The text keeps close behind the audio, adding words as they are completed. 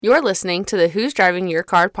You're listening to the Who's Driving Your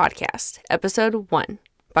Car podcast, episode 1.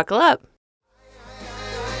 Buckle up.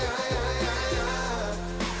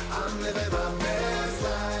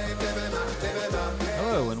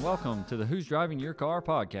 Hello and welcome to the Who's Driving Your Car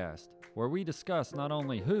podcast, where we discuss not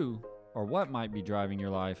only who or what might be driving your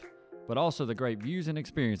life, but also the great views and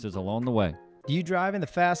experiences along the way. Do you drive in the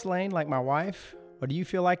fast lane like my wife, or do you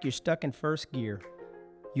feel like you're stuck in first gear?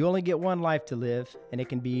 You only get one life to live, and it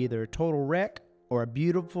can be either a total wreck or a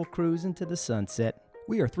beautiful cruise into the sunset.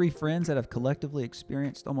 We are three friends that have collectively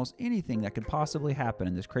experienced almost anything that could possibly happen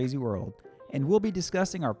in this crazy world, and we'll be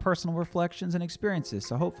discussing our personal reflections and experiences,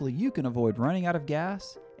 so hopefully you can avoid running out of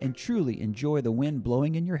gas and truly enjoy the wind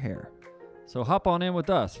blowing in your hair. So hop on in with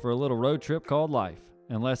us for a little road trip called life,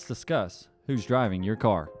 and let's discuss who's driving your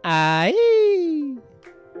car. Aye.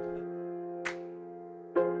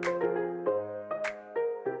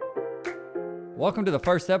 Welcome to the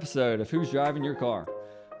first episode of Who's Driving Your Car.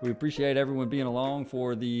 We appreciate everyone being along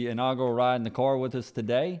for the inaugural ride in the car with us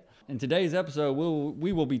today. In today's episode,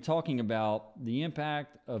 we will be talking about the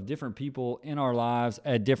impact of different people in our lives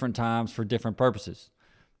at different times for different purposes.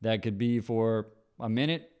 That could be for a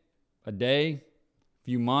minute, a day,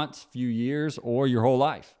 few months, few years, or your whole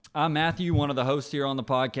life. I'm Matthew, one of the hosts here on the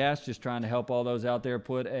podcast, just trying to help all those out there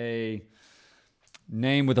put a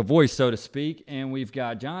name with a voice, so to speak. And we've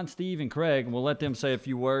got John, Steve, and Craig, and we'll let them say a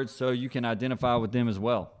few words so you can identify with them as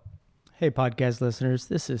well. Hey, podcast listeners.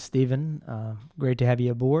 This is Steven. Great to have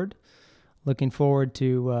you aboard. Looking forward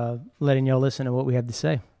to letting y'all listen to what we have to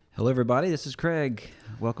say. Hello, everybody. This is Craig.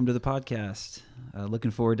 Welcome to the podcast.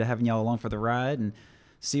 Looking forward to having y'all along for the ride and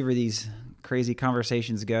see where these crazy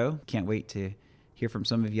conversations go. Can't wait to hear from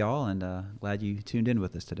some of y'all, and glad you tuned in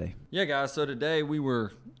with us today. Yeah, guys. So today we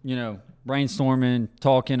were, brainstorming,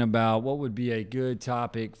 talking about what would be a good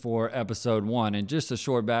topic for episode 1. And just a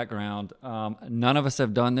short background, none of us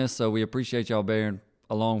have done this, so we appreciate y'all bearing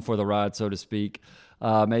along for the ride, so to speak.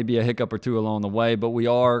 Maybe a hiccup or two along the way, but we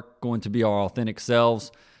are going to be our authentic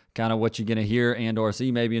selves. Kind of what you're going to hear and or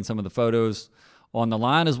see maybe in some of the photos on the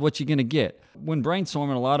line is what you're going to get. When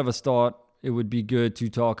brainstorming, a lot of us thought it would be good to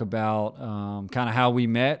talk about kind of how we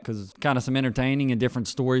met, because kind of some entertaining and different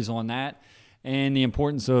stories on that, and the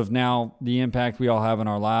importance of now the impact we all have in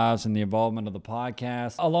our lives and the involvement of the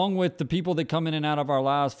podcast, along with the people that come in and out of our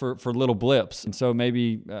lives for little blips. And so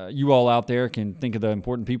maybe you all out there can think of the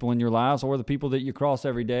important people in your lives or the people that you cross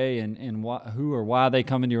every day and who or why they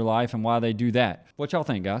come into your life and why they do that. What y'all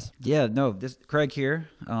think, guys? Yeah, no, this Craig here.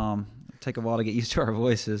 Take a while to get used to our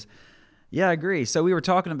voices. Yeah, I agree. So we were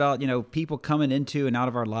talking about, people coming into and out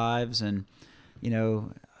of our lives, and,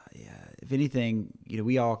 if anything,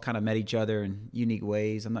 we all kind of met each other in unique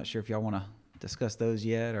ways. I'm not sure if y'all want to discuss those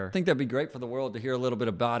yet, or I think that'd be great for the world to hear a little bit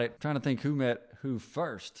about it. I'm trying to think who met who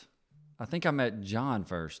first. I think I met John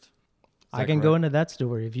first. I can go into that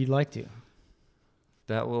story if you'd like to.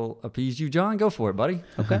 That will appease you, John. Go for it, buddy.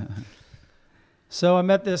 Okay. So I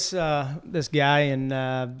met this guy in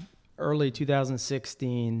early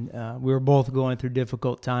 2016. We were both going through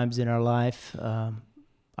difficult times in our life.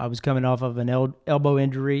 I was coming off of an elbow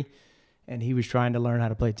injury, and he was trying to learn how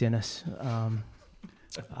to play tennis.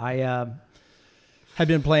 I had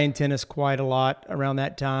been playing tennis quite a lot around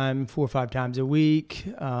that time, 4 or 5 times a week,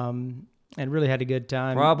 and really had a good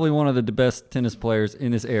time. Probably one of the best tennis players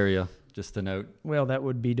in this area, just to note. Well, that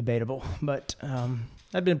would be debatable, but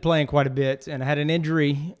I'd been playing quite a bit, and I had an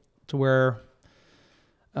injury to where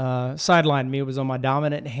sidelined me. It was on my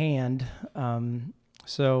dominant hand.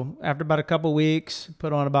 So after about a couple weeks,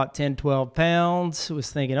 put on about 10, 12 pounds, was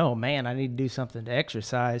thinking, oh man, I need to do something to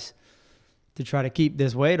exercise to try to keep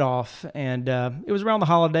this weight off. And it was around the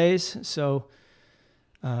holidays. So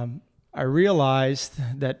I realized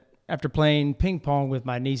that after playing ping pong with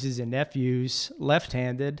my nieces and nephews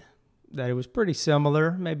left-handed, that it was pretty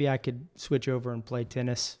similar. Maybe I could switch over and play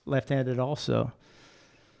tennis left-handed also.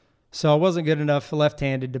 So I wasn't good enough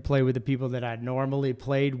left-handed to play with the people that I normally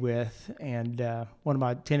played with. And one of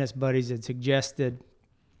my tennis buddies had suggested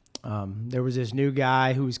there was this new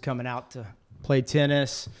guy who was coming out to play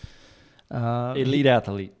tennis. Elite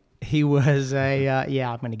athlete. He was I'm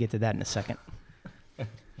going to get to that in a second.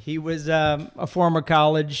 He was a former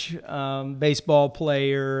college baseball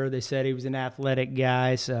player. They said he was an athletic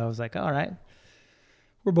guy. So I was like, all right.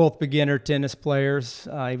 We're both beginner tennis players,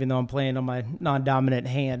 even though I'm playing on my non-dominant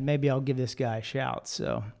hand. Maybe I'll give this guy a shout.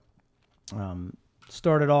 So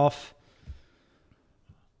started off,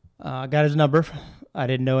 got his number. I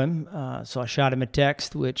didn't know him, so I shot him a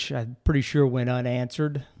text, which I'm pretty sure went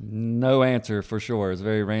unanswered. No answer for sure. It's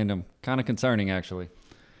very random. Kind of concerning, actually.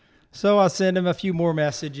 So I sent him a few more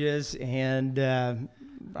messages, and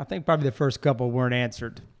I think probably the first couple weren't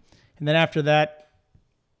answered. And then after that,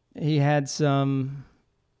 he had some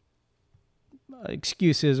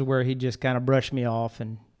excuses where he just kind of brushed me off.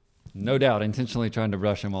 And No doubt, intentionally trying to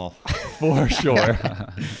brush him off, for sure.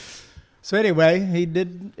 so anyway, he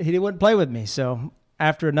wouldn't play with me. So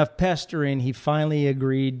after enough pestering, he finally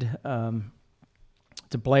agreed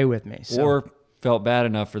to play with me. So, Or felt bad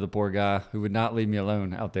enough for the poor guy who would not leave me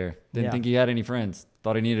alone out there. Didn't think he had any friends.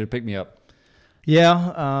 Thought he needed to pick me up.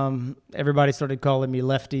 yeah, everybody started calling me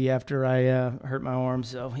Lefty after I hurt my arm.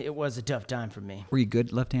 So it was a tough time for me. Were you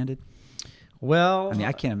good left-handed? Well, I mean,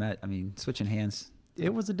 I can't imagine. I mean, switching hands.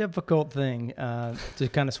 it was a difficult thing to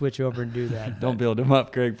kind of switch over and do that. Don't build him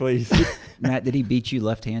up, Craig, please. Matt, did he beat you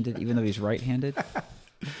left-handed, even though he's right-handed?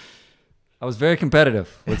 I was very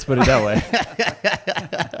competitive. Let's put it that way.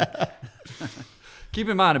 Keep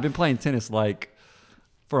in mind, I've been playing tennis like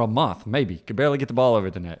for a month, maybe. Could barely get the ball over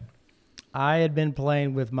the net. I had been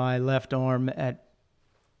playing with my left arm at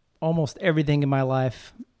almost everything in my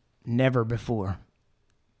life, never before.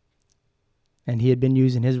 And he had been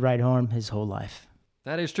using his right arm his whole life.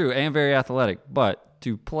 That is true, and very athletic. But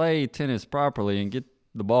to play tennis properly and get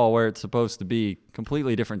the ball where it's supposed to be,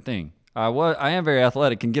 completely different thing. I am very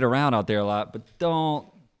athletic, can get around out there a lot, but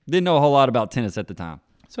didn't know a whole lot about tennis at the time.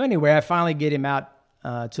 So anyway, I finally get him out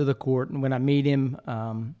to the court, and when I meet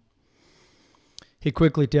him, he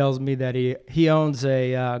quickly tells me that he owns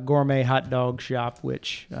a gourmet hot dog shop,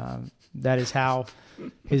 which that is how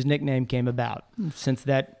his nickname came about. Since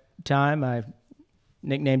that time, I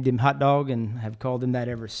nicknamed him Hot Dog and have called him that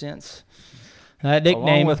ever since. That Along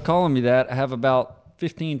nickname, with calling me that, I have about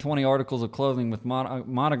 15, 20 articles of clothing with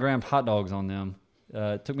monogrammed hot dogs on them.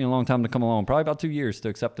 It took me a long time to come along, probably about 2 years to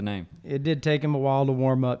accept the name. it did take him a while to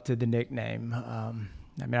warm up to the nickname.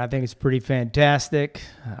 I mean, I think it's pretty fantastic.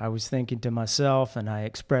 I was thinking to myself, and I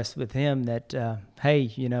expressed with him that, hey,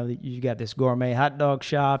 you got this gourmet hot dog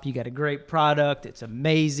shop. You got a great product. It's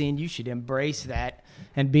amazing. You should embrace that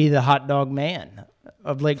and be the hot dog man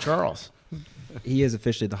of Lake Charles. He is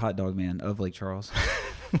officially the hot dog man of Lake Charles.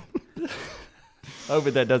 I hope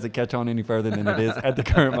that doesn't catch on any further than it is at the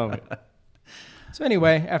current moment. So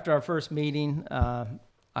anyway, after our first meeting,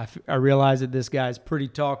 I realized that this guy's a pretty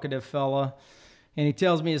talkative fella. And he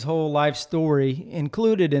tells me his whole life story.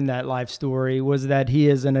 Included in that life story was that he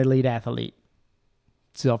is an elite athlete,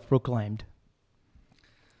 self-proclaimed.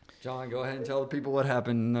 John, go ahead and tell the people what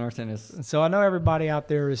happened in our tennis. So I know everybody out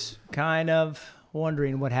there is kind of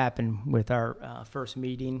wondering what happened with our first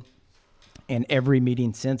meeting and every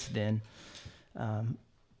meeting since then.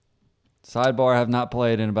 Sidebar, I have not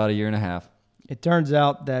played in about a year and a half. It turns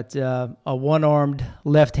out that a one-armed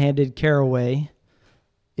left-handed Caraway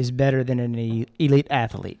is better than an elite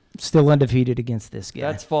athlete. Still undefeated against this guy.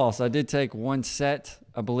 That's false. I did take one set,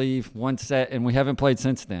 I believe, and we haven't played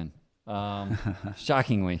since then.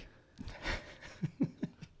 Shockingly.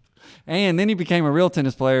 And then he became a real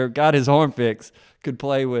tennis player, got his arm fixed, could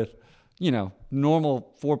play with,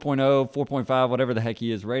 normal 4.0, 4.5, whatever the heck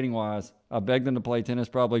he is rating-wise. I begged him to play tennis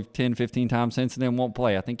probably 10, 15 times since and then won't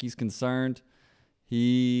play. I think he's concerned.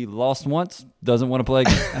 He lost once, doesn't want to play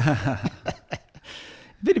again.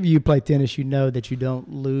 If any of you play tennis, you know that you don't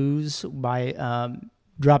lose by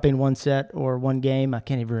dropping one set or one game. I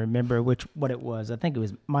can't even remember what it was. I think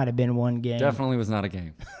might have been one game. Definitely was not a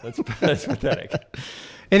game. That's pathetic.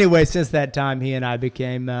 Anyway, since that time, he and I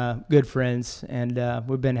became good friends, and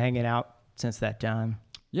we've been hanging out since that time.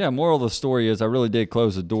 Yeah, moral of the story is I really did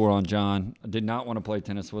close the door on John. I did not want to play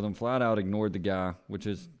tennis with him. Flat out ignored the guy, which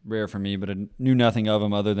is rare for me, but I knew nothing of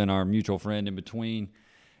him other than our mutual friend in between.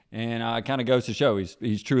 And it kind of goes to show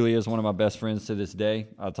he truly is one of my best friends to this day.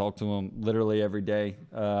 I talk to him literally every day.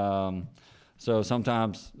 So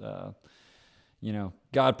sometimes,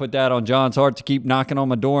 God put that on John's heart to keep knocking on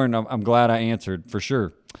my door, and I'm glad I answered for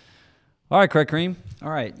sure. All right, Craig Cream. All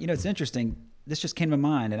right. It's interesting. This just came to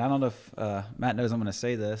mind, and I don't know if Matt knows I'm going to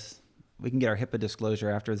say this. We can get our HIPAA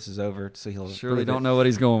disclosure after this is over, so he'll surely don't know what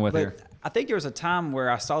he's going with here. I think there was a time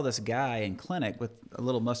where I saw this guy in clinic with a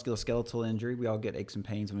little musculoskeletal injury. We all get aches and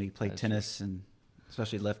pains when we play tennis, and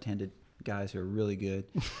especially left-handed guys who are really good.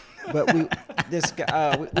 But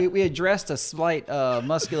we addressed a slight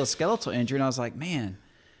musculoskeletal injury, and I was like, man,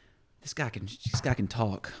 this guy can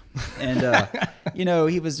talk. And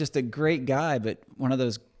he was just a great guy, but one of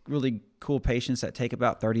those really cool patients that take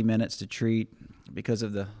about 30 minutes to treat because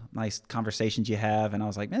of the nice conversations you have. And I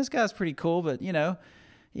was like, man, this guy's pretty cool, but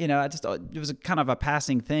I just it was a kind of a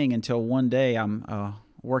passing thing until one day I'm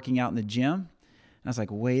working out in the gym, and I was like,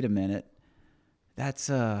 wait a minute, that's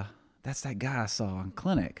that guy I saw in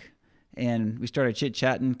clinic. And we started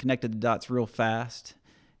chit-chatting, connected the dots real fast.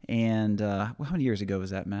 And how many years ago was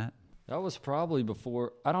that, Matt? That was probably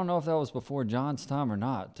before. I don't know if that was before John's time or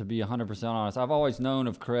not, to be 100% honest. I've always known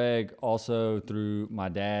of Craig also through my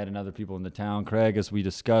dad and other people in the town. Craig, as we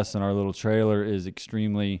discussed in our little trailer, is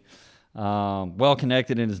extremely well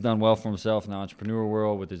connected and has done well for himself in the entrepreneur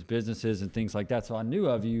world with his businesses and things like that. So I knew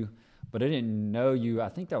of you, but I didn't know you. I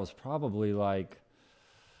think that was probably like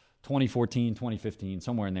 2014, 2015,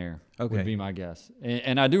 somewhere in there would be my guess.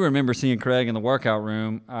 And I do remember seeing Craig in the workout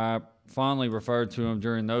room. I fondly referred to him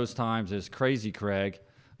during those times as Crazy Craig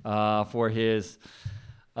for his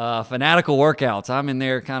fanatical workouts. I'm in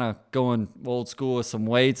there kind of going old school with some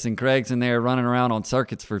weights, and Craig's in there running around on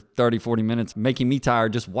circuits for 30, 40 minutes, making me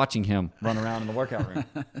tired just watching him run around in the workout room.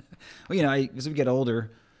 Well, as we get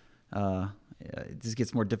older, it just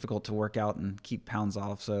gets more difficult to work out and keep pounds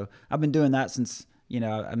off. So I've been doing that since,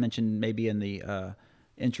 I mentioned maybe in the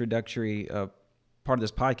introductory part of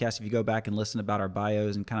this podcast, if you go back and listen about our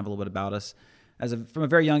bios and kind of a little bit about us. From a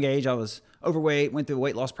very young age, I was overweight, went through a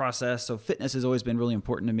weight loss process. So fitness has always been really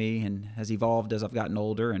important to me and has evolved as I've gotten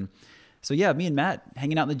older. And so, yeah, me and Matt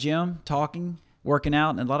hanging out in the gym, talking, working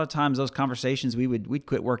out. And a lot of times those conversations, we'd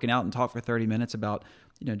quit working out and talk for 30 minutes about,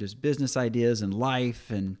 just business ideas and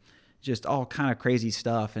life and just all kind of crazy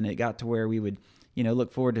stuff. And it got to where we would,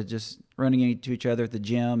 look forward to just running into each other at the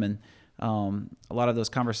gym. And a lot of those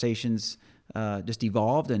conversations just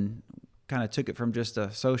evolved and kind of took it from just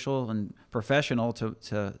a social and professional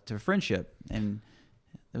to friendship. And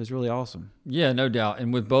it was really awesome. Yeah, no doubt.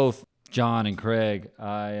 And with both John and Craig,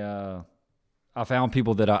 I found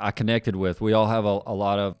people that I connected with. We all have a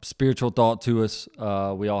lot of spiritual thought to us.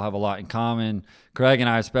 We all have a lot in common. Craig and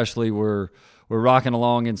I especially we're rocking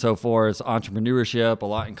along insofar as entrepreneurship, a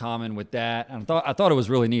lot in common with that. And I thought it was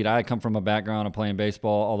really neat. I had come from a background of playing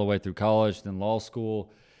baseball all the way through college, then law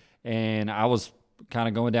school, and I was kind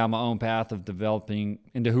of going down my own path of developing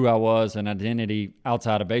into who I was, an identity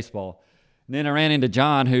outside of baseball. And then I ran into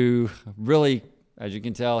John, who really, as you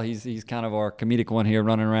can tell, he's kind of our comedic one here,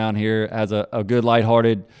 running around here, has a good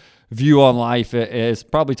lighthearted view on life. It has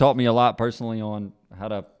probably taught me a lot personally on how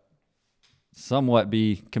to somewhat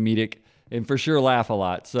be comedic and for sure laugh a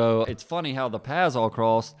lot. So it's funny how the paths all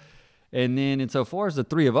crossed. And then insofar as the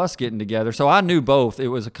three of us getting together, so I knew both. It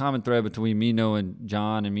was a common thread between me knowing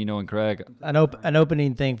John and me knowing Craig. An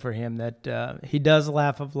opening thing for him that he does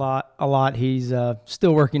laugh a lot. He's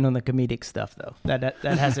still working on the comedic stuff, though. That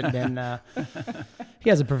hasn't been he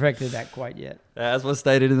hasn't perfected that quite yet. As was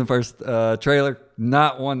stated in the first trailer,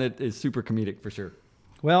 not one that is super comedic for sure.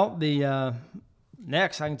 Well, the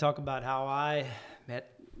next I can talk about how I met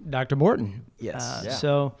Dr. Morton. Yes. Yeah.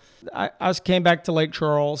 So I came back to Lake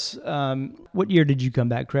Charles. What year did you come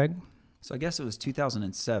back, Craig? So I guess it was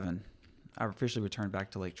 2007. I officially returned back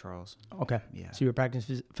to Lake Charles. Okay. Yeah. So you were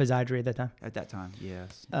practicing physiatry at that time? At that time,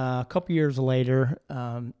 yes. A couple years later,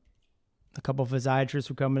 a couple of physiatrists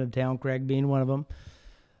were coming to town, Craig being one of them.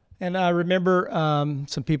 And I remember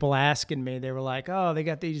some people asking me, they were like, oh, they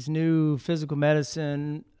got these new physical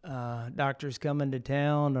medicine doctors coming to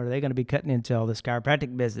town. Are they going to be cutting into all this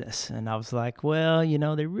chiropractic business? And I was like, well,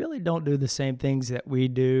 they really don't do the same things that we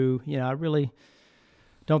do. I really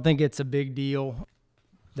don't think it's a big deal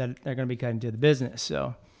that they're going to be cutting into the business.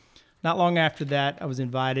 So not long after that, I was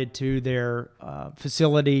invited to their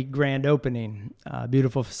facility grand opening,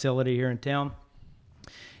 beautiful facility here in town.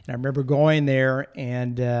 And I remember going there,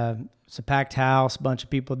 and it's a packed house, bunch of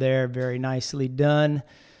people there, very nicely done.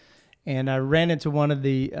 And I ran into one of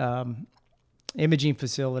the imaging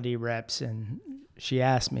facility reps, and she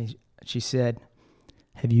asked me, she said,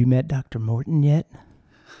 have you met Dr. Morton yet?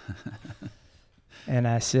 And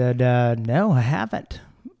I said, no, I haven't.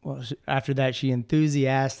 Well, after that, she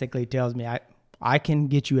enthusiastically tells me, I can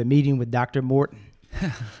get you a meeting with Dr. Morton.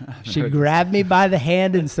 She grabbed me by the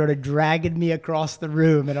hand and started dragging me across the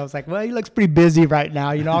room. And I was like, well, he looks pretty busy right now.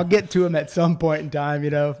 I'll get to him at some point in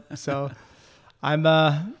time, So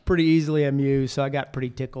I'm pretty easily amused. So I got pretty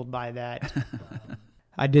tickled by that.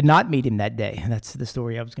 I did not meet him that day. That's the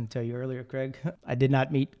story I was going to tell you earlier, Craig. I did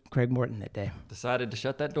not meet Craig Morton that day. Decided to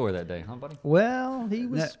shut that door that day, huh, buddy? Well, he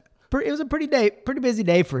was... It was a pretty busy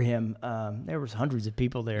day for him. There was hundreds of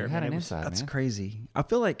people there. That's crazy. I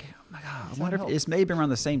feel like, oh my God, I wonder if it's maybe around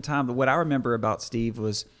the same time. But what I remember about Steve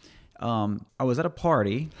was I was at a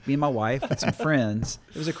party, me and my wife and some friends.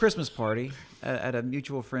 It was a Christmas party at a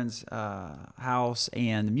mutual friend's house,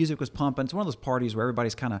 and the music was pumping. It's one of those parties where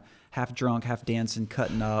everybody's kind of half drunk, half dancing,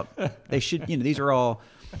 cutting up. They should, these are all,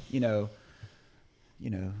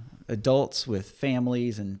 adults with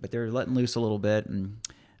families, but they're letting loose a little bit. And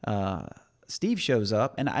Steve shows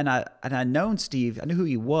up, and I'd known Steve. I knew who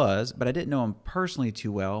he was, but I didn't know him personally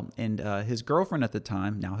too well. And his girlfriend at the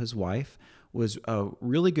time, now his wife, was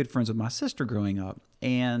really good friends with my sister growing up.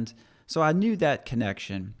 And so I knew that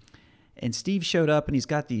connection. And Steve showed up, and he's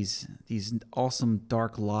got these awesome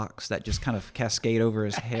dark locks that just kind of cascade over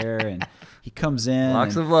his hair. And he comes in.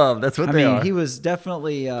 Locks of love. That's what they are. He was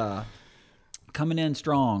definitely coming in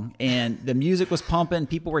strong, and the music was pumping.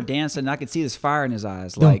 People were dancing, and I could see this fire in his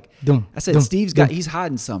eyes. I said, he's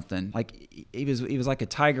hiding something. Like he was like a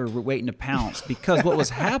tiger waiting to pounce, because what was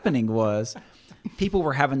happening was people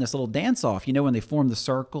were having this little dance off. You know, when they formed the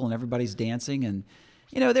circle and everybody's dancing, and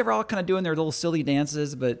they were all kind of doing their little silly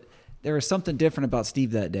dances, but there was something different about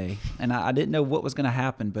Steve that day, and I didn't know what was going to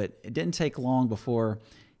happen, but it didn't take long before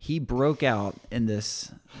he broke out in these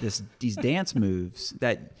dance moves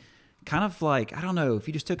that kind of like, I don't know, if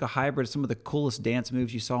you just took a hybrid of some of the coolest dance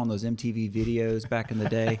moves you saw on those MTV videos back in the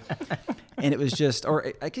day, and it was just, or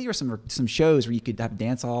I think there were some shows where you could have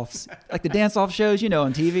dance-offs, like the dance-off shows,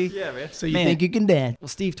 on TV. Yeah, man. So you think you can dance? Well,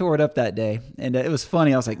 Steve tore it up that day, and it was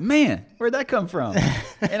funny. I was like, man, where'd that come from?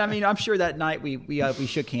 And I mean, I'm sure that night we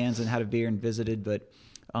shook hands and had a beer and visited, but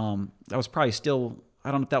that was probably still, I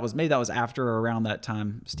don't know if maybe that was after or around that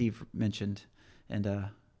time Steve mentioned, and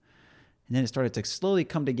then it started to slowly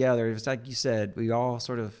come together. It was like you said, we all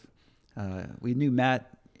sort of, we knew Matt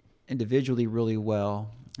individually really well.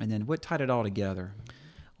 And then what tied it all together?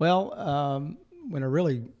 Well, when I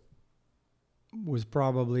really was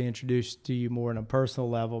probably introduced to you more on a personal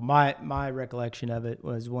level, my recollection of it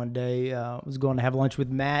was one day I was going to have lunch with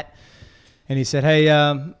Matt, and he said, hey,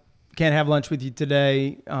 can't have lunch with you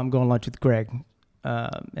today. I'm going to lunch with Craig.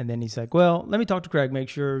 And then he's like, well, let me talk to Craig, make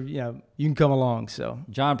sure, you can come along. So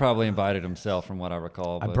John probably invited himself, from what I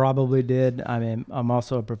recall. I probably did. I mean, I'm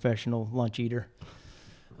also a professional lunch eater.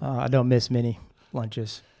 I don't miss many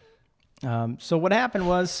lunches. So what happened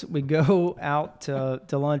was we go out to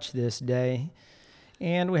lunch this day,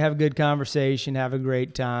 and we have a good conversation, have a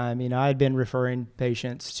great time. I had been referring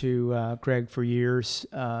patients to Craig for years,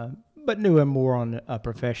 but knew him more on a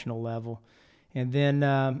professional level. And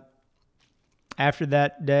then after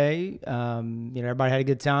that day, everybody had a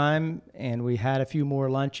good time, and we had a few more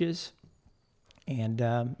lunches, and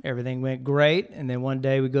everything went great. And then one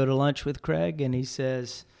day we go to lunch with Craig, and he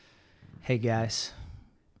says, hey, guys,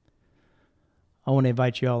 I want to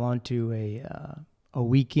invite you all onto a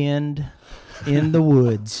weekend in the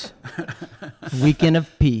woods, a weekend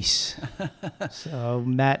of peace. So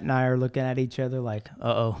Matt and I are looking at each other like,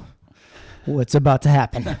 uh-oh, what's about to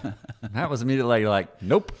happen? Matt was immediately like,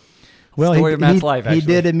 nope. Well, Story of Matt's life, actually. He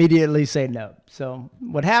did immediately say no. So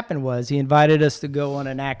what happened was he invited us to go on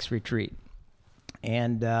an Acts retreat.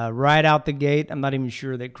 And right out the gate, I'm not even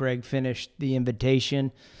sure that Craig finished the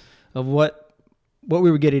invitation of what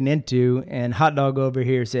we were getting into, and Hot Dog over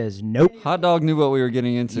here says nope. Hot Dog knew what we were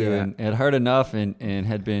getting into and had heard enough and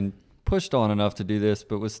had been pushed on enough to do this,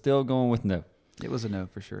 but was still going with no. It was a no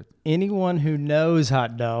for sure. Anyone who knows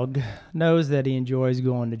Hot Dog knows that he enjoys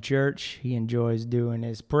going to church. He enjoys doing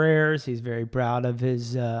his prayers. He's very proud of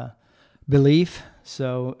his belief.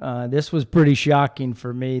 So this was pretty shocking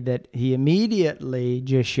for me that he immediately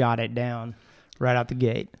just shot it down right out the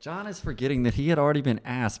gate. John is forgetting that he had already been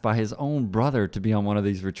asked by his own brother to be on one of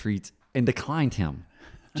these retreats and declined him.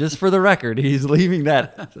 Just for the record, he's leaving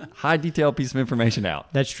that high detail piece of information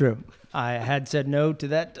out. That's true. I had said no to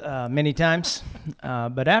that many times,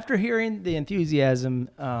 but after hearing the enthusiasm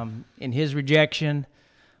in his rejection,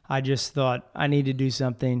 I just thought I need to do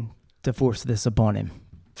something to force this upon him.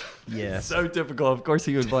 Yes. So typical. Of course,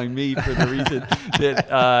 he would blame me for the reason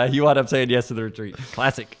that he wound up saying yes to the retreat.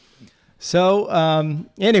 Classic. So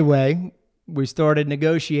anyway, we started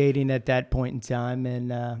negotiating at that point in time,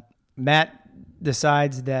 and Matt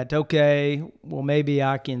decides that, okay, well, maybe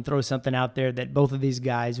I can throw something out there that both of these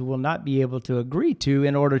guys will not be able to agree to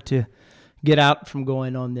in order to get out from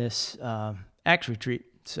going on this Acts retreat.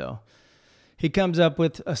 So he comes up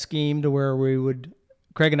with a scheme to where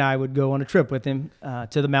Craig and I would go on a trip with him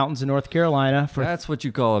to the mountains of North Carolina. That's what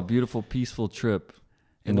you call a beautiful, peaceful trip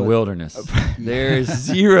in the wilderness. There's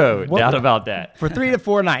zero doubt about that. For 3 to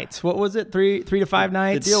 4 nights. What was it? 3 to 5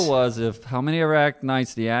 nights? The deal was, if how many Iraq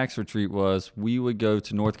nights the Acts retreat was, we would go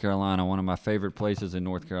to North Carolina, one of my favorite places in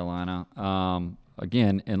North Carolina.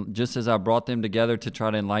 Again, and just as I brought them together to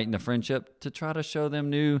try to enlighten the friendship, to try to show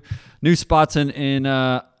them new spots in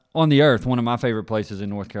on the earth, one of my favorite places in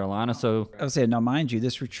North Carolina. So I was saying, now mind you,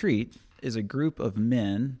 this retreat is a group of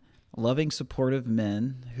men, loving, supportive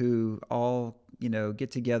men who all get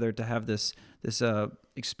together to have this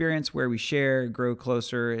experience where we share, grow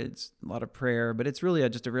closer. It's a lot of prayer, but it's really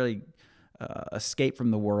just a really escape from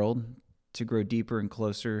the world to grow deeper and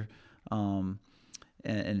closer.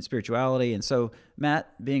 and spirituality. And so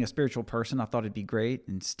Matt, being a spiritual person, I thought it'd be great.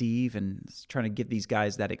 And Steve, and trying to give these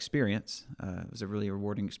guys that experience. It was a really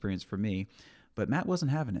rewarding experience for me. But Matt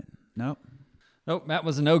wasn't having it. Nope. Nope, Matt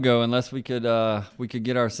was a no-go unless we could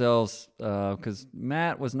get ourselves, because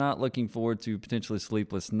Matt was not looking forward to potentially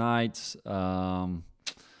sleepless nights,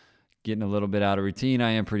 getting a little bit out of routine. I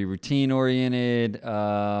am pretty routine-oriented.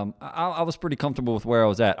 I was pretty comfortable with where I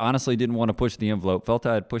was at. Honestly, didn't want to push the envelope. Felt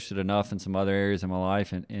I had pushed it enough in some other areas of my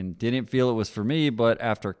life and didn't feel it was for me. But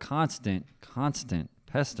after constant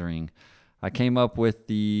pestering, I came up with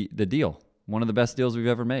the deal. One of the best deals we've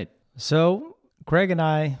ever made. So Craig and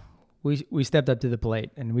I, we stepped up to the plate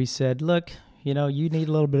and we said, look, you need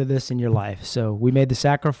a little bit of this in your life. So we made the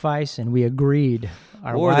sacrifice and we agreed.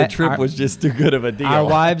 The trip was just too good of a deal. Our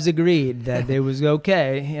wives agreed that it was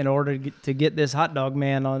okay in order to get this hot dog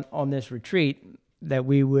man on this retreat, that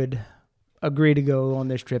we would agree to go on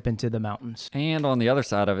this trip into the mountains. And on the other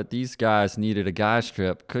side of it, these guys needed a guys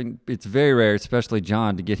trip. It's very rare, especially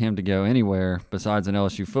John, to get him to go anywhere besides an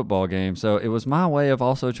LSU football game. So it was my way of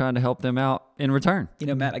also trying to help them out in return.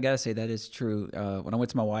 Matt, I got to say that is true. When I went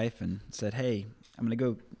to my wife and said, hey, I'm going to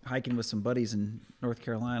go hiking with some buddies in North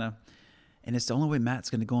Carolina, and it's the only way Matt's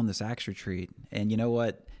going to go on this Acts retreat. And you know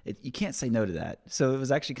what? You can't say no to that. So it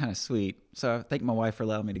was actually kind of sweet. So I thank my wife for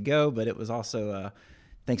allowing me to go, but it was also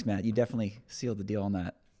thanks, Matt. You definitely sealed the deal on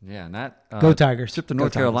that. Yeah, and that Go Tigers. Trip to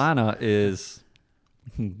North Carolina is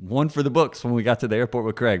one for the books when we got to the airport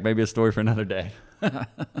with Craig. Maybe a story for another day.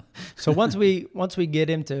 So once we get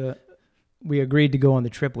him we agreed to go on the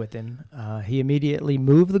trip with him. He immediately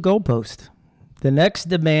moved the goalpost. The next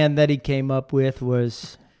demand that he came up with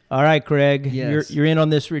was, all right, Craig, yes, you're in on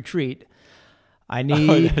this retreat. I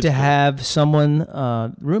need to have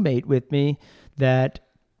someone, roommate with me that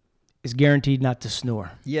is guaranteed not to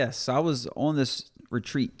snore. Yes, I was on this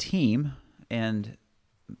retreat team, and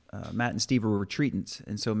Matt and Steve were retreatants.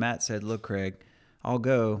 And so Matt said, look, Craig, I'll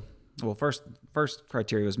go. Well, first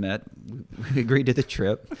criteria was met. We agreed to the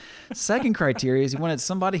trip. Second criteria is he wanted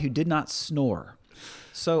somebody who did not snore.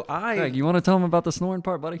 So Craig, you want to tell him about the snoring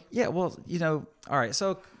part, buddy? Yeah, well, all right.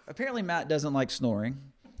 So apparently Matt doesn't like snoring,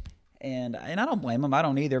 and I don't blame him. I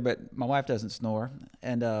don't either, but my wife doesn't snore.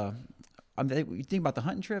 And you think about the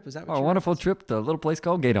hunting trip? Is that what a wonderful trip to a little place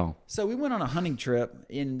called Gaydon. So we went on a hunting trip,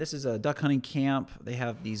 and this is a duck hunting camp. They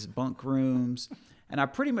have these bunk rooms, and I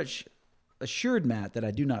pretty much assured Matt that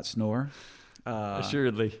I do not snore.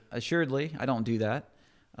 Assuredly, I don't do that.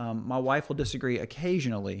 My wife will disagree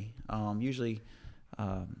occasionally. Usually,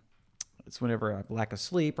 it's whenever I lack of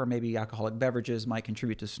sleep or maybe alcoholic beverages might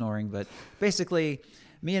contribute to snoring. But basically,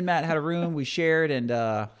 me and Matt had a room we shared, and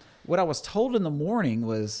what I was told in the morning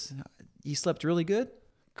was, you slept really good?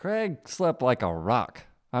 Craig slept like a rock.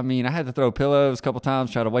 I mean, I had to throw pillows a couple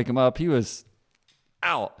times, try to wake him up. He was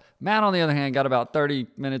out. Matt, on the other hand, got about 30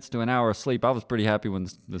 minutes to an hour of sleep. I was pretty happy when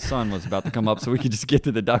the sun was about to come up so we could just get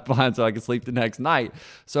to the duck blind so I could sleep the next night.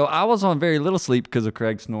 So I was on very little sleep because of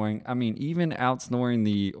Craig snoring. I mean, even out snoring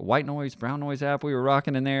the white noise, brown noise app we were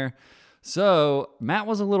rocking in there. So Matt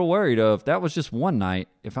was a little worried of, that was just one night.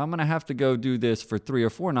 If I'm going to have to go do this for 3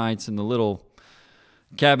 or 4 nights in the little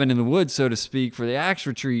cabin in the woods, so to speak, for the Acts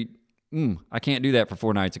retreat, I can't do that for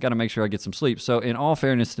 4 nights. I got to make sure I get some sleep. So in all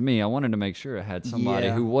fairness to me, I wanted to make sure I had somebody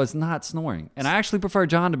who was not snoring. And I actually prefer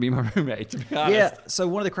John to be my roommate, to be honest. Yeah, so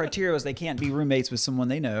one of the criteria was they can't be roommates with someone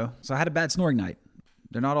they know. So I had a bad snoring night.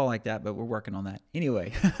 They're not all like that, but we're working on that.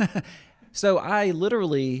 Anyway, so I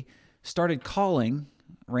literally started calling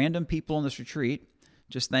random people on this retreat,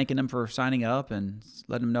 just thanking them for signing up and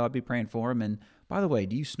letting them know I'd be praying for them. And by the way,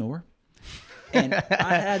 do you snore? And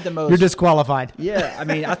I had the most. You're disqualified. Yeah, I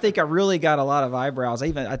mean, I think I really got a lot of eyebrows. I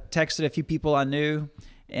texted a few people I knew,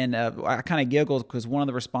 and I kind of giggled because one of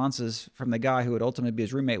the responses from the guy who would ultimately be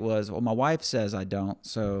his roommate was, "Well, my wife says I don't,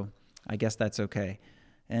 so I guess that's okay."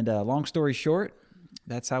 And long story short,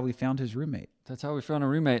 that's how we found his roommate. That's how we found a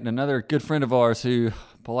roommate, and another good friend of ours who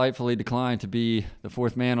politely declined to be the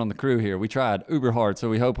 4th man on the crew here. We tried uber hard, so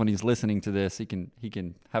we hope when he's listening to this, he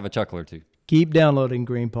can have a chuckle or two. Keep downloading,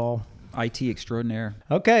 Green Paul. IT extraordinaire.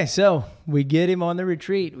 Okay, so we get him on the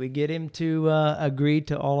retreat. We get him to agree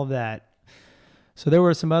to all of that. So there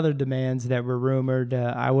were some other demands that were rumored.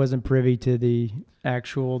 I wasn't privy to the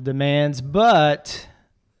actual demands, but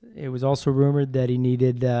it was also rumored that he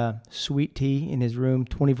needed sweet tea in his room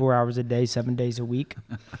 24 hours a day, 7 days a week.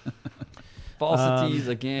 Falsities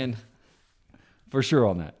again, for sure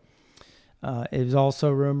on that. It was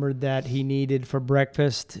also rumored that he needed for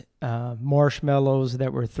breakfast marshmallows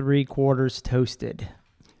that were 3/4 toasted.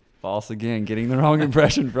 False again, getting the wrong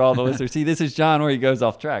impression for all the listeners. See, this is John where he goes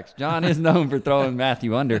off tracks. John is known for throwing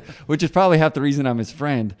Matthew under, which is probably half the reason I'm his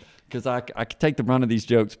friend, because I could take the brunt of these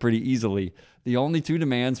jokes pretty easily. The only two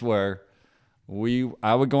demands were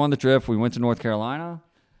I would go on the trip. We went to North Carolina.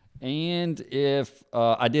 And if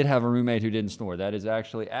I did have a roommate who didn't snore. That is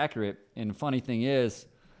actually accurate. And the funny thing is,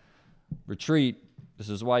 retreat, this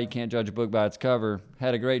is why you can't judge a book by its cover.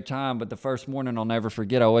 Had a great time, but the first morning I'll never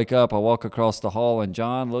forget. I wake up, I walk across the hall, and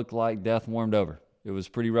John looked like death warmed over. It was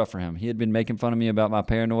pretty rough for him. He had been making fun of me about my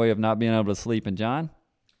paranoia of not being able to sleep. And John?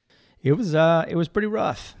 It was pretty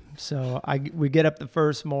rough. So we get up the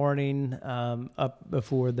first morning up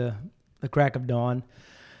before the crack of dawn.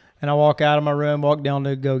 And I walk out of my room, walk down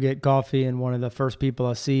to go get coffee, and one of the first people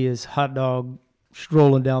I see is Hot Dog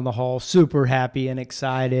strolling down the hall, super happy and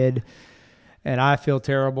excited. And I feel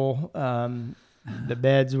terrible. The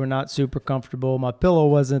beds were not super comfortable. My pillow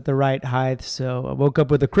wasn't the right height, so I woke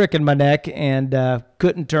up with a crick in my neck and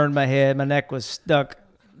couldn't turn my head. My neck was stuck,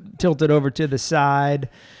 tilted over to the side.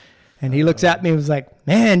 And he looks at me and was like,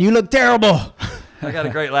 "Man, you look terrible." I got a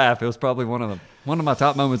great laugh. It was probably one of my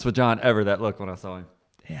top moments with John ever, that look when I saw him.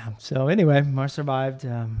 Yeah. So anyway, I survived.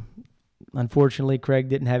 Unfortunately, Craig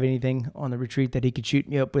didn't have anything on the retreat that he could shoot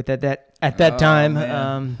me up with at that time.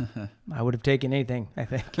 I would have taken anything, I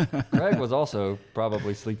think. Craig was also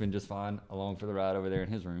probably sleeping just fine along for the ride over there in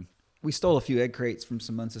his room. We stole a few egg crates from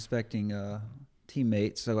some unsuspecting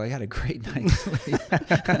teammates, so I had a great night's sleep.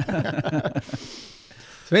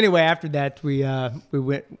 So anyway, after that, we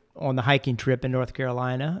went on the hiking trip in North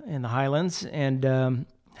Carolina in the Highlands and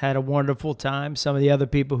had a wonderful time. Some of the other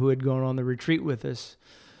people who had gone on the retreat with us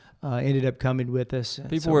ended up coming with us.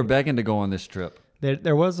 People were begging to go on this trip.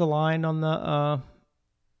 There was a line on the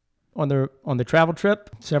travel trip.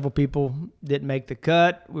 Several people didn't make the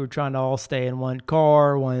cut. We were trying to all stay in one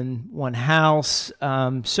car, one house.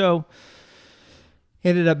 So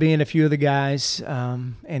ended up being a few of the guys,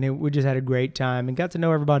 and we just had a great time and got to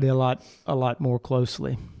know everybody a lot more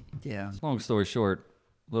closely. Yeah. Long story short,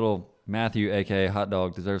 little Matthew, a.k.a. Hot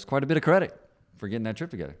Dog, deserves quite a bit of credit for getting that trip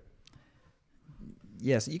together.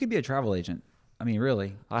 Yes, you could be a travel agent. I mean,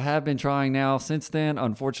 really. I have been trying now since then.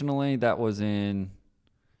 Unfortunately, that was in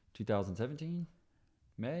 2017,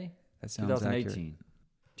 May? That sounds 2018. accurate.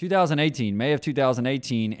 2018, May of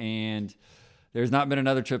 2018, and there's not been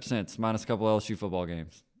another trip since, minus a couple LSU football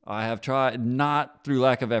games. I have tried, not through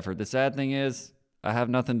lack of effort. The sad thing is I have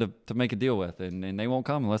nothing to make a deal with, and they won't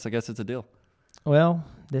come unless I guess it's a deal. Well,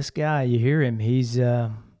 this guy, you hear him, he's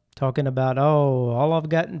talking about, all I've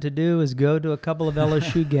gotten to do is go to a couple of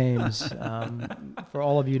LSU games. For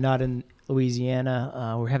all of you not in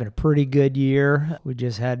Louisiana, we're having a pretty good year. We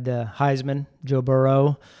just had Heisman, Joe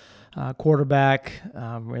Burrow, quarterback.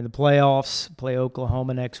 We're in the playoffs, play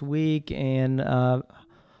Oklahoma next week, and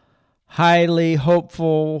highly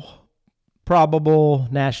hopeful, probable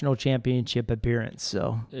national championship appearance.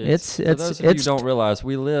 So it's for those of you who don't realize,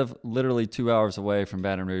 we live literally 2 hours away from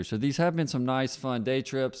Baton Rouge. So these have been some nice, fun day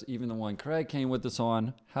trips, even the one Craig came with us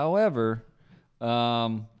on. However,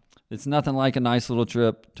 it's nothing like a nice little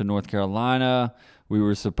trip to North Carolina. We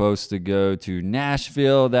were supposed to go to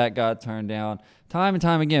Nashville. That got turned down time and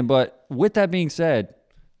time again. But with that being said,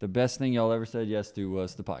 the best thing y'all ever said yes to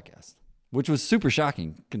was the podcast, which was super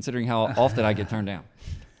shocking considering how often I get turned down.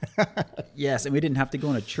 Yes, and we didn't have to go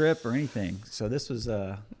on a trip or anything. So this has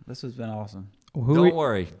been awesome. Don't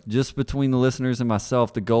worry. Just between the listeners and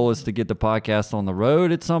myself, the goal is to get the podcast on the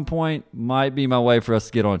road at some point. Might be my way for us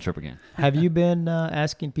to get on a trip again. Have you been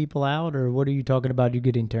asking people out, or what are you talking about you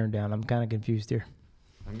getting turned down? I'm kind of confused here.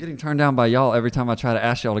 I'm getting turned down by y'all every time I try to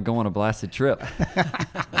ask y'all to go on a blasted trip.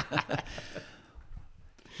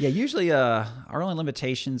 Yeah, usually our only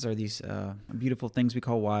limitations are these beautiful things we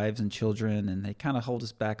call wives and children, and they kind of hold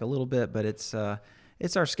us back a little bit, but it's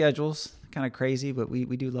our schedules, kind of crazy, but we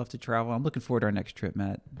do love to travel. I'm looking forward to our next trip,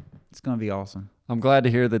 Matt. It's going to be awesome. I'm glad to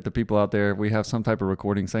hear that the people out there, we have some type of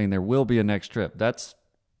recording saying there will be a next trip. That's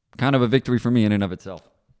kind of a victory for me in and of itself.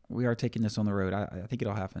 We are taking this on the road. I think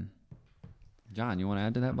it'll happen. John, you want to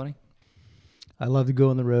add to that, buddy? I love to go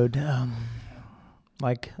on the road.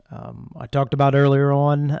 Like I talked about earlier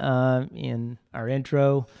on in our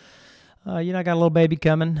intro, I got a little baby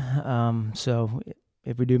coming. So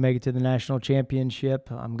if we do make it to the national championship,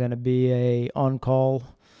 I'm going to be a on-call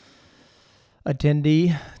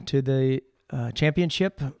attendee to the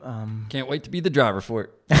championship. Can't wait to be the driver for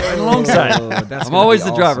it. Right alongside. I'm always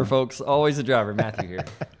the driver, folks. Always the driver. Matthew here.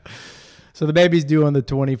 So the baby's due on the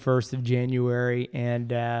 21st of January, and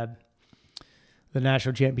the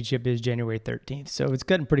national championship is January 13th, so it's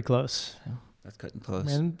getting pretty close. That's cutting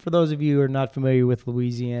close. And for those of you who are not familiar with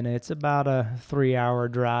Louisiana, it's about a 3-hour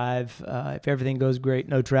drive. If everything goes great,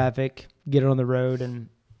 no traffic, get it on the road and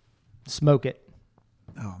smoke it.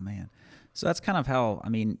 Oh, man. So that's kind of how,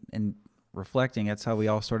 in reflecting, that's how we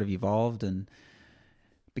all sort of evolved and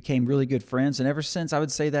became really good friends. And ever since, I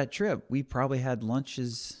would say, that trip, we probably had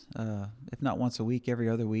lunches, if not once a week, every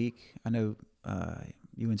other week. I know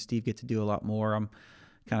you and Steve get to do a lot more. I'm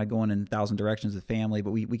kind of going in 1,000 directions with family,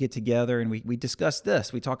 but we get together and we discuss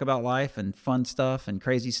this. We talk about life and fun stuff and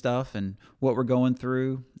crazy stuff and what we're going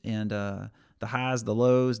through and the highs, the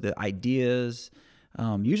lows, the ideas.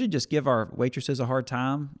 Usually just give our waitresses a hard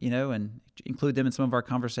time, and include them in some of our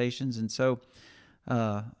conversations. And so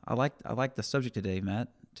I like the subject today, Matt,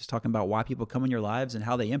 just talking about why people come in your lives and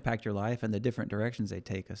how they impact your life and the different directions they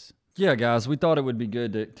take us. Yeah, guys, we thought it would be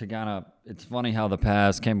good to kind of, it's funny how the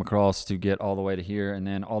paths came across to get all the way to here and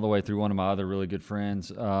then all the way through one of my other really good friends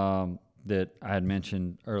that I had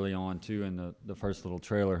mentioned early on too in the first little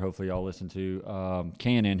trailer, hopefully y'all listened to,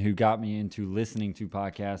 Cannon, who got me into listening to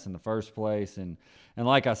podcasts in the first place. And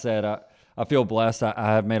like I said, I feel blessed.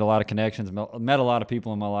 I have made a lot of connections, met a lot of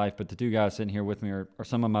people in my life, but the two guys sitting here with me are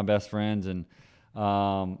some of my best friends and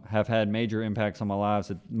have had major impacts on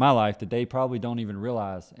my life that they probably don't even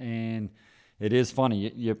realize. And it is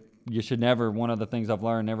funny. You should never, one of the things I've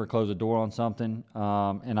learned, never close a door on something.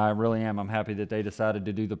 And I really am. I'm happy that they decided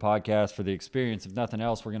to do the podcast for the experience. If nothing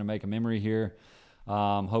else, we're going to make a memory here.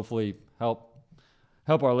 Hopefully help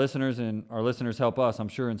our listeners and our listeners help us, I'm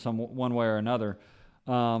sure, in one way or another.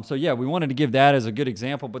 So yeah, we wanted to give that as a good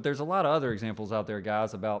example, but there's a lot of other examples out there,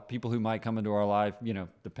 guys, about people who might come into our life.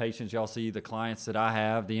 The patients y'all see, the clients that I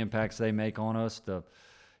have, the impacts they make on us, those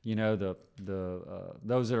that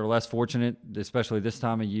are less fortunate, especially this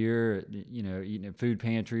time of year, eating at food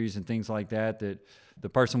pantries and things like that, that the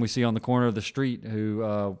person we see on the corner of the street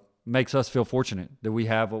who makes us feel fortunate that we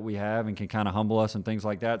have what we have and can kind of humble us and things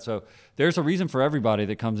like that. So there's a reason for everybody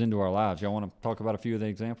that comes into our lives. Y'all want to talk about a few of the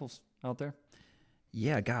examples out there?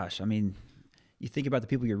 Yeah, gosh. You think about the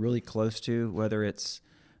people you're really close to, whether it's,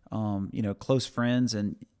 close friends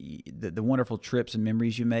and the wonderful trips and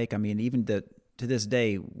memories you make. Even to this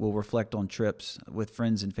day, we'll reflect on trips with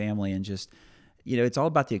friends and family and just, it's all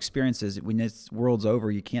about the experiences. When this world's over,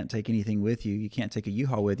 you can't take anything with you. You can't take a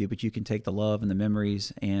U-Haul with you, but you can take the love and the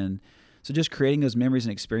memories. And so just creating those memories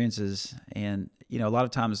and experiences. And, a lot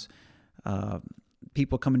of times,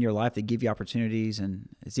 people come into your life that give you opportunities, and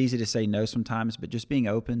it's easy to say no sometimes, but just being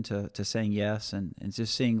open to saying yes and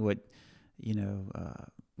just seeing what,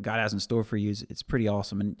 God has in store for you, it's pretty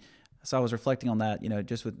awesome. And so I was reflecting on that,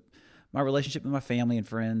 just with my relationship with my family and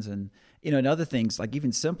friends and, and other things, like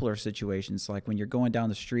even simpler situations, like when you're going down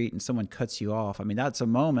the street and someone cuts you off. That's a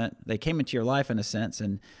moment. They came into your life in a sense,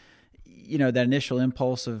 and, that initial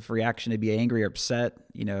impulse of reaction to be angry or upset,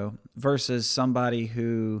 versus somebody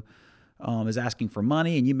who is asking for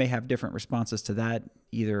money, and you may have different responses to that,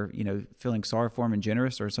 either, feeling sorry for them and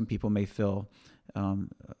generous, or some people may feel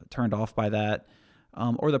turned off by that,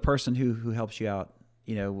 or the person who helps you out,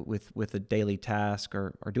 with a daily task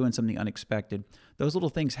or doing something unexpected. Those little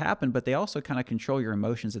things happen, but they also kind of control your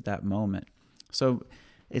emotions at that moment. So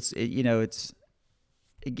it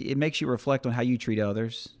makes you reflect on how you treat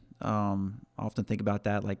others. I often think about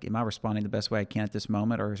that, like, am I responding the best way I can at this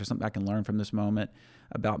moment, or is there something I can learn from this moment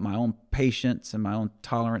about my own patience and my own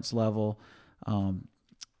tolerance level?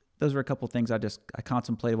 Those were a couple of things I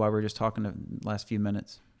contemplated while we were just talking the last few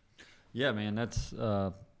minutes. Yeah, man, that's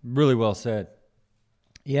really well said.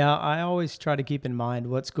 Yeah, I always try to keep in mind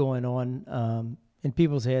what's going on in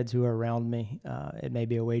people's heads who are around me. It may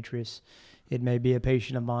be a waitress. It may be a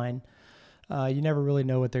patient of mine. You never really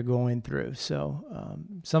know what they're going through. So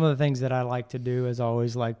some of the things that I like to do is I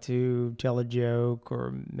always like to tell a joke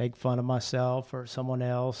or make fun of myself or someone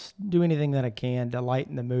else, do anything that I can to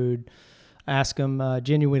lighten the mood, ask them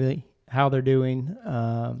genuinely how they're doing,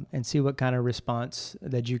 and see what kind of response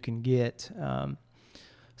that you can get.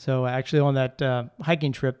 So actually on that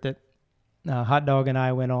hiking trip that Hot Dog and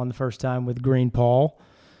I went on the first time with Green Paul,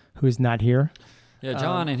 who's not here. Yeah,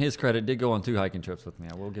 John, in his credit, did go on 2 hiking trips with me.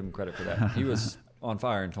 I will give him credit for that. He was on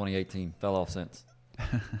fire in 2018, fell off since.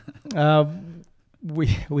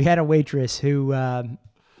 We had a waitress who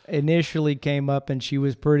initially came up, and she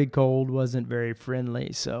was pretty cold, wasn't very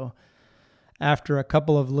friendly. So after a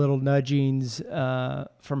couple of little nudgings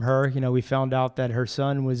from her, we found out that her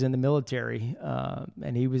son was in the military,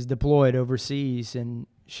 and he was deployed overseas, and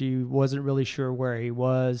she wasn't really sure where he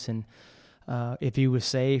was and if he was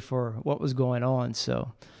safe or what was going on.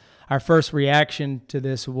 So our first reaction to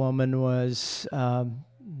this woman was,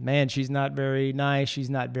 man, she's not very nice. She's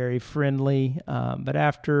not very friendly. But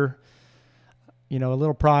after a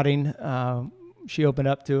little prodding, she opened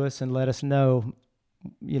up to us and let us know,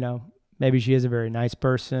 maybe she is a very nice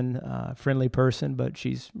person, friendly person, but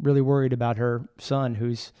she's really worried about her son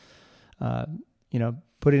who's,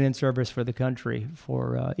 putting in service for the country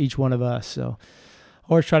for each one of us. So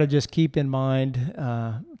always try to just keep an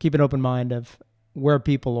open mind of where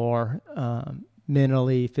people are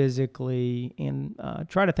mentally, physically, and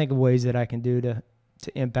try to think of ways that I can do to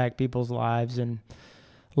impact people's lives and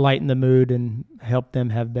lighten the mood and help them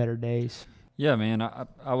have better days. Yeah, man,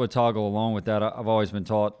 I would toggle along with that. I've always been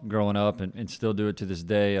taught growing up and still do it to this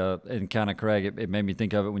day. And kind of, Craig, it made me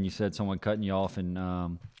think of it when you said someone cutting you off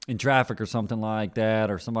in traffic or something like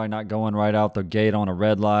that, or somebody not going right out the gate on a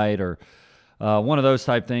red light, or one of those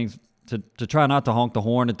type things. To try not to honk the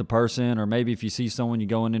horn at the person, or maybe if you see someone, you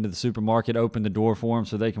going into the supermarket, open the door for them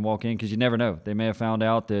so they can walk in, because you never know. They may have found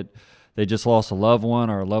out that they just lost a loved one,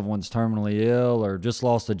 or a loved one's terminally ill, or just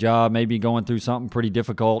lost a job, maybe going through something pretty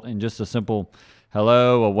difficult, and just a simple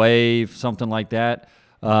hello, a wave, something like that.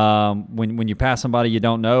 When you pass somebody you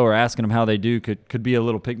don't know, or asking them how they do could be a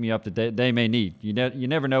little pick-me-up that they may need. You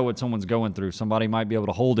never know what someone's going through. Somebody might be able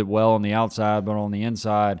to hold it well on the outside, but on the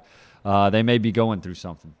inside, they may be going through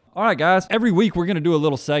something. All right, guys. Every week we're going to do a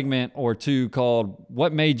little segment or two called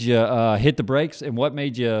What Made You Hit the Brakes and What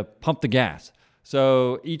Made You Pump the Gas.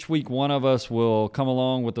 So each week one of us will come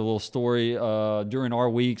along with a little story during our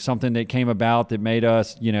week, something that came about that made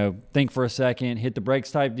us, think for a second, hit the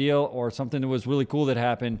brakes type deal, or something that was really cool that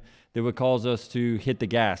happened that would cause us to hit the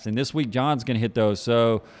gas. And this week John's going to hit those.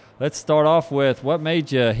 So let's start off with what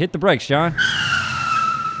made you hit the brakes, John?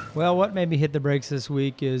 Well, what made me hit the brakes this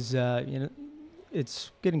week is,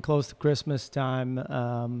 it's getting close to Christmas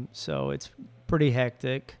time, so it's pretty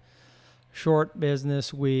hectic. Short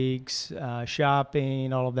business weeks,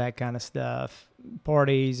 shopping, all of that kind of stuff,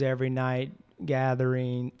 parties every night,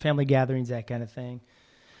 family gatherings, that kind of thing.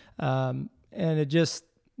 And it just,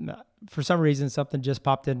 for some reason, something just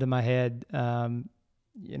popped into my head, that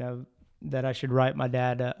I should write my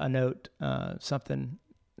dad a note, something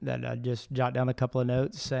that I just jot down a couple of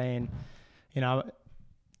notes saying,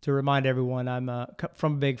 to remind everyone, I'm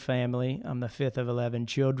from a big family. I'm the fifth of 11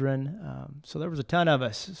 children. So there was a ton of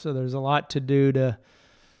us. So there's a lot to do to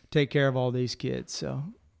take care of all these kids. So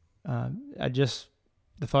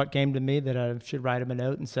the thought came to me that I should write him a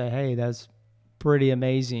note and say, hey, that's pretty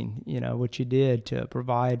amazing, what you did to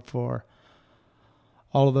provide for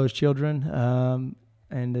all of those children.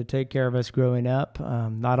 And to take care of us growing up.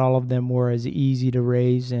 Not all of them were as easy to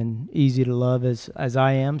raise and easy to love as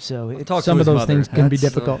I am. So some of those things can be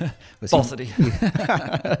difficult. Falsity.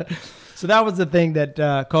 So that was the thing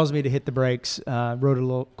that caused me to hit the brakes. Wrote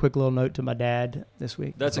a quick little note to my dad this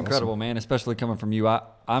week. That's incredible, man, especially coming from you.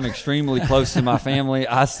 I'm extremely close to my family.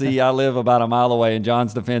 I live about a mile away. In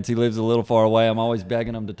John's defense, he lives a little far away. I'm always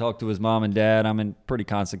begging him to talk to his mom and dad. I'm in pretty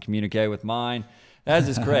constant communique with mine. As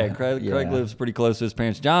is Craig. Craig lives pretty close to his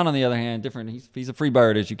parents. John, on the other hand, different. He's a free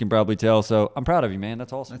bird, as you can probably tell. So I'm proud of you, man.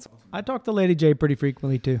 That's awesome. I talk to Lady J pretty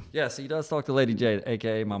frequently, too. Yes, he does talk to Lady J,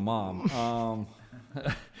 a.k.a. my mom.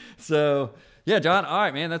 So, yeah, John, all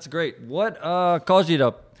right, man, that's great. What caused you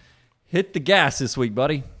to hit the gas this week,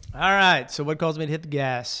 buddy? All right, so what caused me to hit the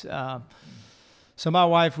gas? So my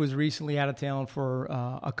wife was recently out of town for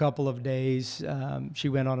a couple of days. She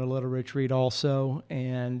went on a little retreat also,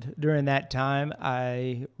 and during that time,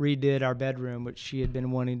 I redid our bedroom, which she had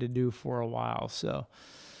been wanting to do for a while. So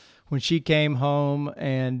when she came home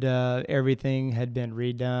and everything had been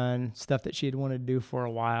redone, stuff that she had wanted to do for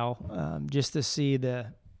a while, just to see the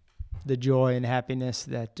joy and happiness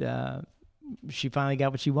that she finally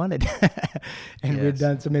got what she wanted. And we've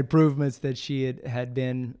done some improvements that she had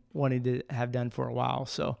been wanting to have done for a while.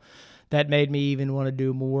 So that made me even want to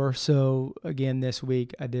do more. So again, this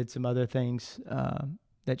week I did some other things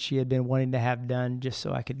that she had been wanting to have done just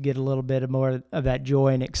so I could get a little bit more of that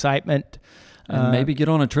joy and excitement. And maybe get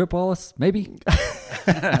on a trip, Wallace? Maybe.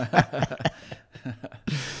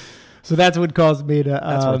 So that's what caused me to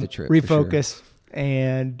refocus. Sure.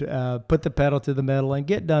 And put the pedal to the metal and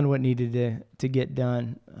get done what needed to get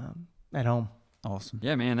done at home. Awesome.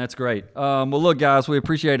 Yeah, man, that's great. Well, look, guys, we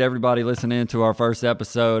appreciate everybody listening to our first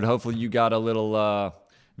episode. Hopefully you got a little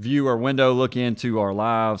view or window look into our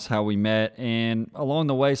lives, how we met, and along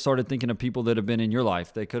the way started thinking of people that have been in your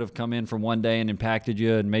life. They could have come in for one day and impacted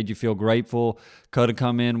you and made you feel grateful. Could have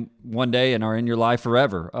come in one day and are in your life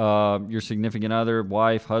forever. Your significant other,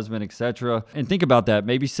 wife, husband, etc. And think about that.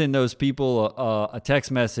 Maybe send those people a text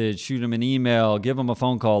message, shoot them an email, give them a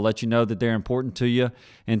phone call, let you know that they're important to you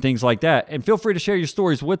and things like that. And feel free to share your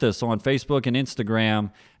stories with us on Facebook and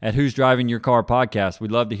Instagram at Who's Driving Your Car Podcast.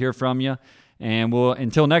 We'd love to hear from you. And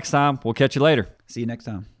until next time, we'll catch you later. See you next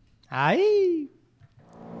time. Hi.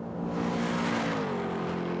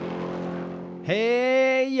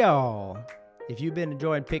 Hey, y'all. If you've been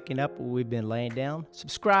enjoying picking up what we've been laying down,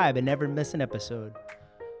 subscribe and never miss an episode.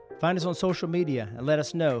 Find us on social media and let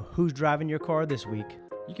us know who's driving your car this week.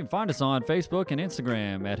 You can find us on Facebook and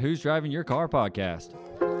Instagram at Who's Driving Your Car Podcast.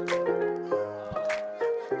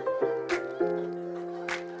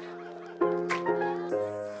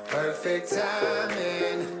 Perfect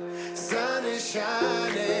timing, sun is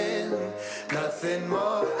shining, nothing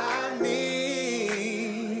more I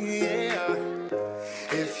need, yeah.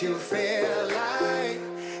 If you feel